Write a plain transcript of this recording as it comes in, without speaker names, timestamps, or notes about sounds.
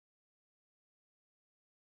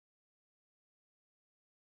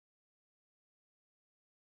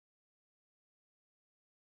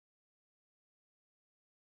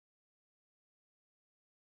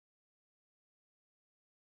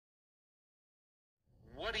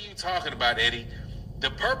What are you talking about, Eddie?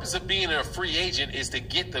 The purpose of being a free agent is to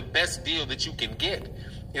get the best deal that you can get.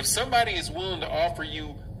 If somebody is willing to offer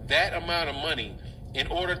you that amount of money in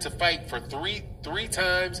order to fight for three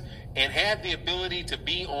times and have the ability to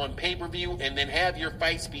be on pay-per-view and then have your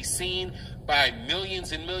fights be seen by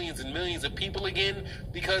millions and millions and millions of people again,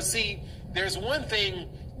 because see, there's one thing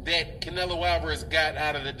that Canelo Alvarez got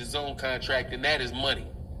out of the DAZN contract, and that is money.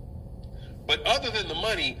 But other than the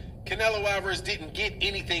money, Canelo Alvarez didn't get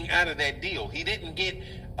anything out of that deal. He didn't get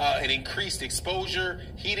an increased exposure.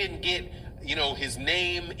 He didn't get, his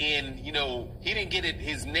name in, he didn't get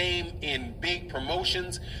his name in big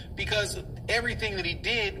promotions, because everything that he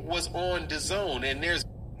did was on DAZN. And there's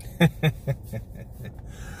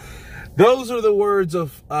those are the words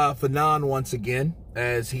of Fanon once again,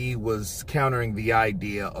 as he was countering the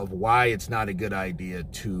idea of why it's not a good idea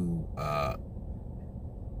to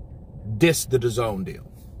diss the DAZN deal.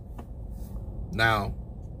 Now,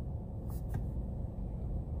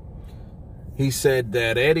 he said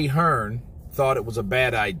that Eddie Hearn thought it was a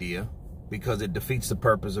bad idea because it defeats the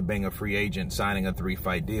purpose of being a free agent signing a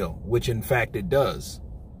 3-fight deal, which in fact it does.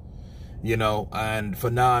 And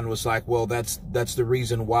Fanon was like, well, that's the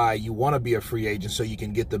reason why you want to be a free agent, so you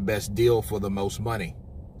can get the best deal for the most money.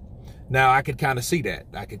 Now, I could kind of see that.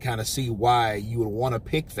 I could kind of see why you would want to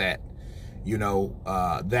pick that,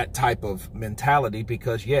 that type of mentality,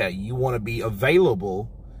 because, yeah, you want to be available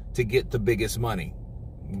to get the biggest money.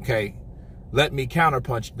 Okay, let me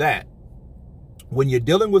counterpunch that. When you're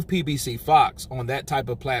dealing with PBC Fox on that type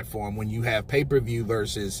of platform, when you have pay-per-view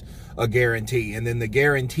versus a guarantee, and then the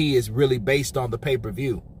guarantee is really based on the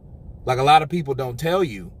pay-per-view, like a lot of people don't tell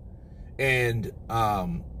you, and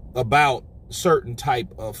about certain type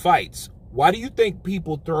of fights. Why do you think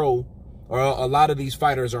people throw, or a lot of these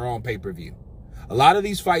fighters are on pay-per-view? A lot of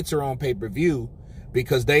these fights are on pay-per-view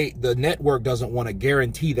because the network doesn't want to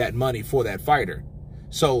guarantee that money for that fighter.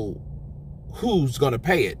 So who's going to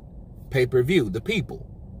pay it? Pay-per-view, the people.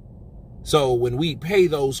 So when we pay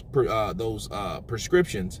those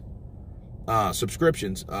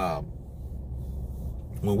subscriptions,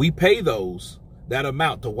 when we pay that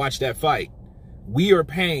amount to watch that fight, we are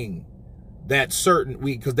paying that certain,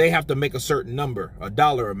 because they have to make a certain number, a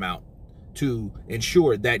dollar amount, to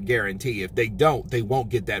ensure that guarantee. If they don't, they won't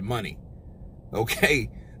get that money. Okay,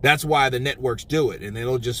 that's why the networks do it, and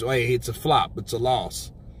they'll just, hey, it's a flop, it's a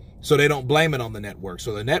loss. So they don't blame it on the network.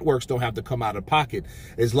 So the networks don't have to come out of pocket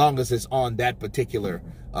as long as it's on that particular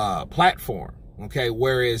platform. Okay,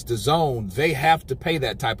 whereas DAZN, they have to pay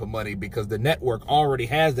that type of money because the network already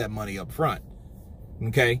has that money up front.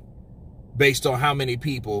 Okay, based on how many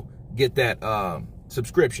people get that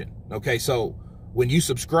subscription. Okay, so when you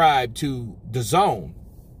subscribe to DAZN,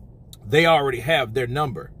 they already have their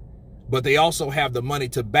number, but they also have the money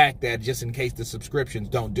to back that just in case the subscriptions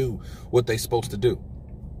don't do what they're supposed to do.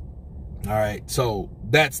 All right, so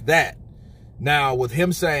that's that. Now, with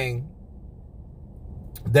him saying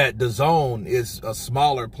that DAZN is a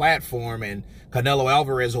smaller platform and Canelo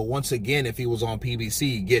Alvarez will once again, if he was on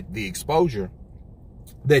PBC, get the exposure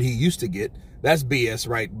that he used to get, that's BS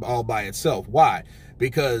right all by itself. Why?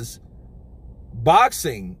 Because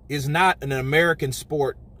boxing is not an American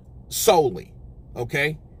sport solely,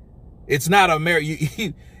 okay? It's not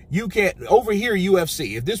American. You can't, over here,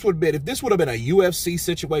 UFC, if this would have been a UFC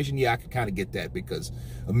situation, yeah, I could kind of get that, because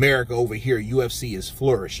America over here, UFC is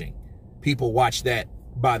flourishing. People watch that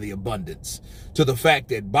by the abundance. To the fact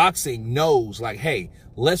that boxing knows, like, hey,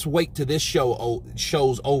 let's wait till this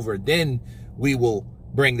show's over, then we will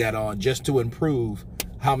bring that on, just to improve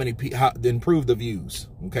improve the views,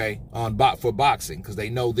 okay, for boxing, because they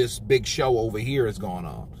know this big show over here is going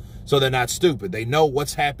on. So they're not stupid. They know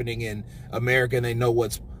what's happening in America, and they know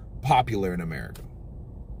what's popular in America.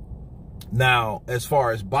 Now, as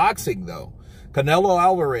far as boxing though, Canelo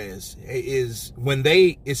Alvarez is,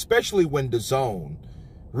 especially when DAZN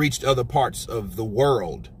reached other parts of the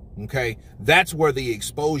world, okay, that's where the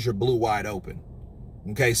exposure blew wide open.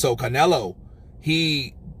 Okay, so Canelo,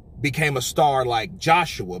 he became a star like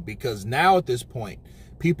Joshua, because now at this point,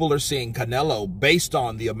 people are seeing Canelo based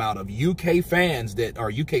on the amount of UK fans that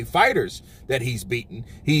are UK fighters that he's beaten.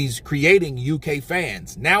 He's creating UK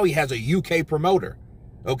fans. Now he has a UK promoter,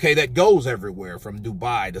 okay, that goes everywhere from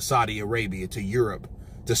Dubai to Saudi Arabia to Europe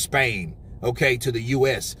to Spain, okay, to the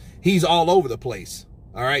US. He's all over the place.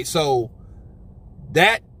 All right, so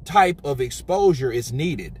that type of exposure is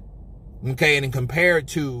needed, okay, and compared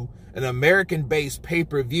to an American-based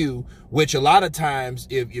pay-per-view, which a lot of times,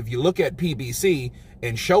 if you look at PBC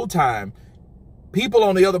and Showtime, people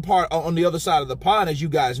on the other side of the pond, as you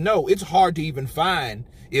guys know, it's hard to even find.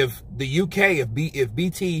 If the UK, if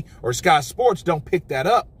BT or Sky Sports don't pick that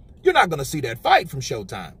up, you're not going to see that fight from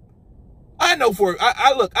Showtime. I know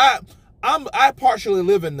I partially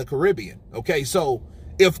live in the Caribbean. Okay, so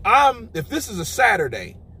if this is a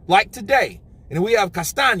Saturday like today, and we have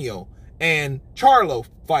Castaño and Charlo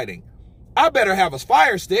fighting, I better have a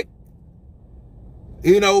Fire Stick.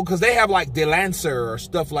 You know, because they have like De Lancer or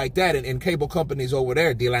stuff like that in cable companies over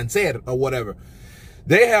there, De Lancer or whatever.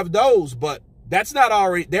 They have those, but that's not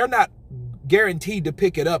already, they're not guaranteed to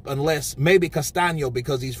pick it up unless maybe Castaño,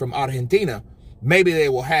 because he's from Argentina, maybe they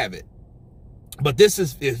will have it. But this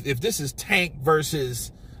is, if this is Tank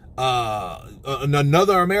versus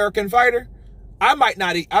another American fighter, I might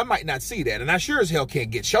not see that. And I sure as hell can't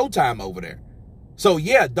get Showtime over there. So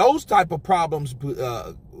yeah, those type of problems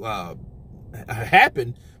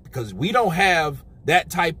happen because we don't have that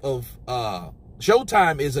type of,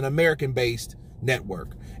 Showtime is an American-based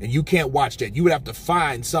network. And you can't watch that. You would have to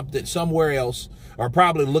find something somewhere else, or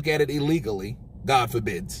probably look at it illegally, God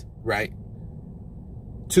forbids, right,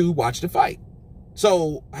 to watch the fight.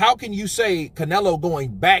 So how can you say Canelo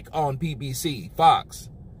going back on PBC, Fox,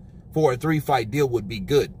 for a 3-fight deal would be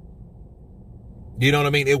good? You know what I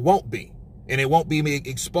mean? It won't be. And it won't be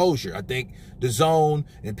exposure. I think DAZN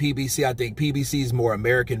and PBC, I think PBC is more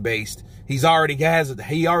American-based. He already has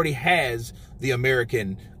the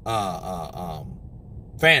American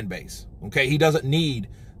fan base. Okay, he doesn't need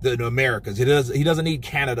the Americas. He doesn't need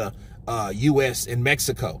Canada, US, and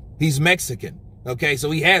Mexico. He's Mexican. Okay,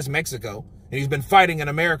 so he has Mexico, and he's been fighting in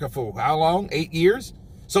America for how long? 8 years.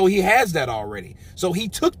 So he has that already. So he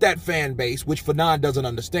took that fan base, which Fanon doesn't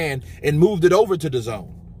understand, and moved it over to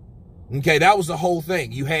DAZN. Okay, that was the whole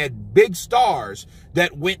thing. You had big stars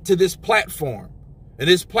that went to this platform, and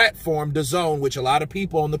this platform, DAZN, which a lot of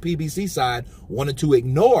people on the PBC side wanted to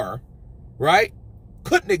ignore, right?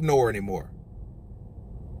 Couldn't ignore anymore.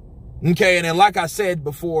 Okay, and then like I said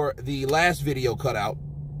before the last video cut out,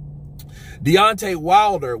 Deontay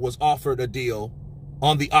Wilder was offered a deal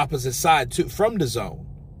on the opposite side from DAZN.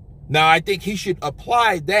 Now, I think he should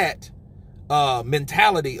apply that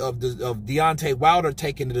mentality of Deontay Wilder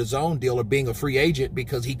taking the DAZN deal or being a free agent,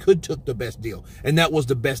 because he could took the best deal. And that was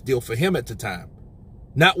the best deal for him at the time.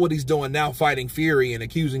 Not what he's doing now, fighting Fury and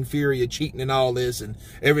accusing Fury of cheating and all this, and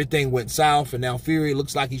everything went south, and now Fury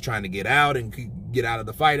looks like he's trying to get out and get out of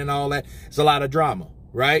the fight and all that. It's a lot of drama,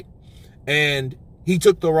 right? And he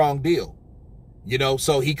took the wrong deal, you know,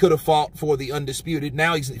 so he could have fought for the undisputed.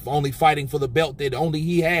 Now he's only fighting for the belt that only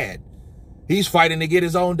he had. He's fighting to get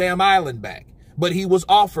his own damn island back. But he was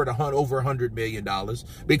offered over $100 million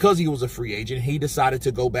because he was a free agent. He decided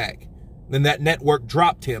to go back. And that network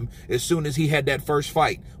dropped him as soon as he had that first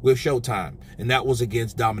fight with Showtime. And that was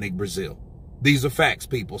against Dominic Brazil. These are facts,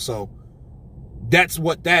 people. So that's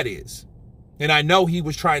what that is. And I know he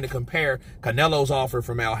was trying to compare Canelo's offer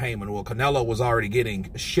from Al Haymon. Well, Canelo was already getting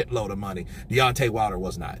a shitload of money. Deontay Wilder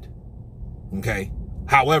was not. Okay?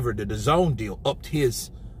 However, the DAZN deal upped his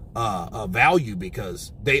value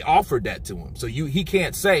because they offered that to him. So he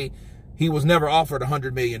can't say he was never offered a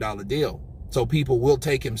 $100 million deal. So people will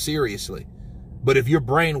take him seriously. But if you're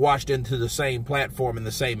brainwashed into the same platform and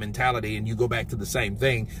the same mentality and you go back to the same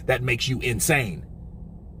thing, that makes you insane.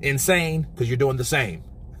 Insane because you're doing the same.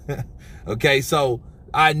 Okay, so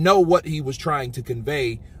I know what he was trying to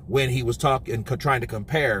convey when he was trying to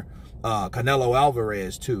compare Canelo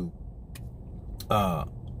Alvarez to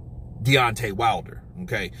Deontay Wilder.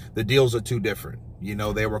 Okay, the deals are too different. You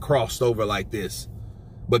know, they were crossed over like this.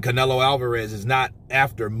 But Canelo Alvarez is not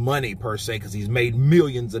after money per se, because he's made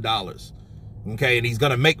millions of dollars. Okay, and he's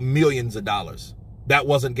going to make millions of dollars. That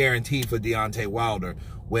wasn't guaranteed for Deontay Wilder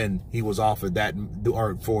when he was offered that,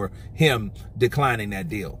 or for him declining that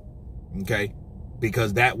deal. Okay,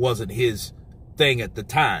 because that wasn't his thing at the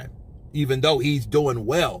time. Even though he's doing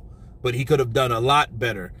well, but he could have done a lot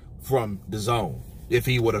better from DAZN if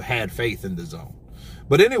he would have had faith in DAZN.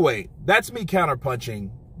 But anyway, that's me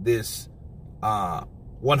counterpunching this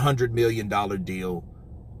 $100 million deal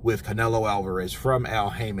with Canelo Alvarez from Al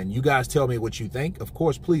Haymon. You guys tell me what you think. Of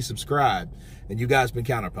course, please subscribe. And you guys been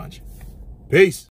Counterpunch. Peace.